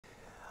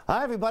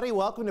Hi everybody,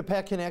 welcome to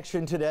Pet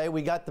Connection. Today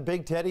we got the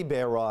big teddy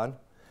bear on.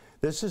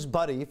 This is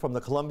Buddy from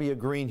the Columbia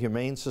Greene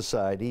Humane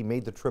Society. He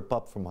made the trip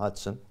up from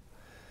Hudson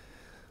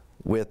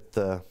with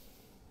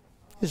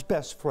his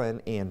best friend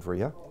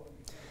Andrea.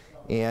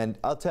 And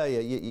I'll tell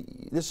you,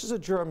 this is a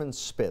German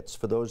Spitz,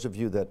 for those of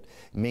you that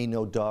may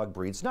know dog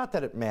breeds. Not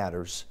that it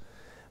matters,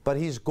 but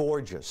he's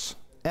gorgeous,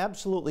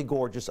 absolutely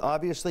gorgeous.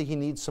 Obviously he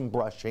needs some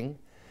brushing,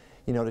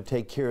 you know, to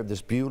take care of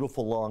this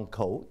beautiful long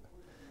coat.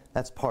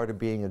 That's part of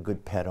being a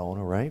good pet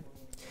owner, right?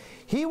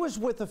 He was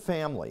with a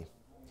family,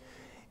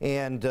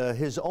 and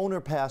his owner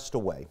passed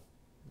away.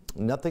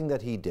 Nothing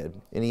that he did,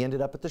 and he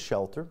ended up at the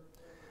shelter.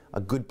 A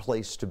good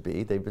place to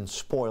be. They've been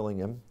spoiling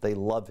him. They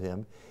love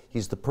him.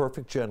 He's the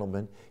perfect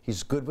gentleman.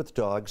 He's good with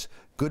dogs,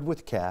 good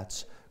with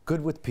cats,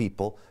 good with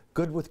people,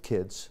 good with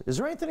kids. Is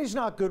there anything he's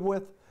not good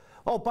with?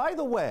 Oh, by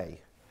the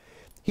way,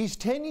 he's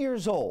 10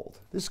 years old.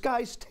 This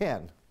guy's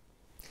 10.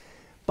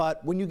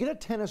 But when you get a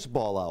tennis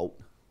ball out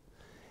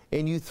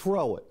and you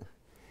throw it,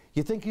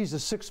 you think he's a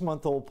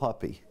 6-month-old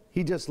puppy.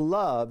 He just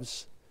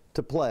loves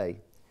to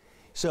play.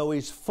 So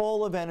he's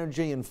full of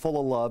energy and full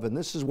of love, and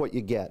this is what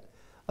you get.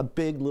 A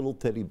big little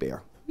teddy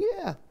bear.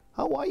 Yeah,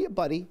 how are you,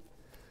 Buddy?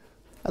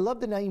 I love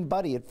the name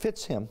Buddy. It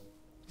fits him.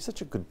 He's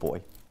such a good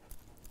boy.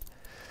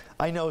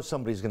 I know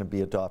somebody's going to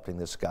be adopting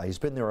this guy. He's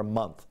been there a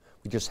month.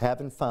 We just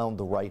haven't found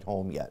the right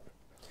home yet.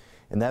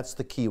 And that's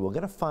the key. We're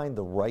going to find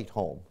the right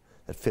home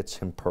that fits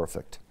him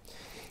perfect.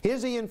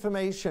 Here's the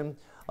information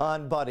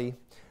on Buddy.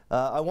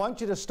 I want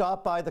you to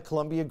stop by the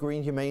Columbia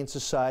Greene Humane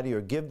Society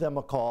or give them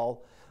a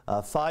call.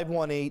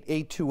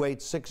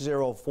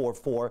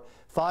 518-828-6044,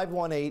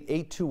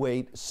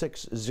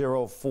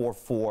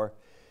 518-828-6044.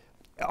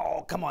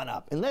 Oh, come on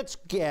up. And let's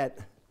get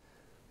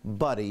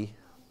Buddy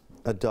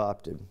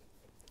adopted.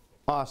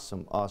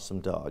 Awesome, awesome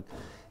dog.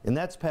 And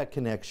that's Pet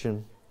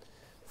Connection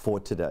for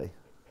today.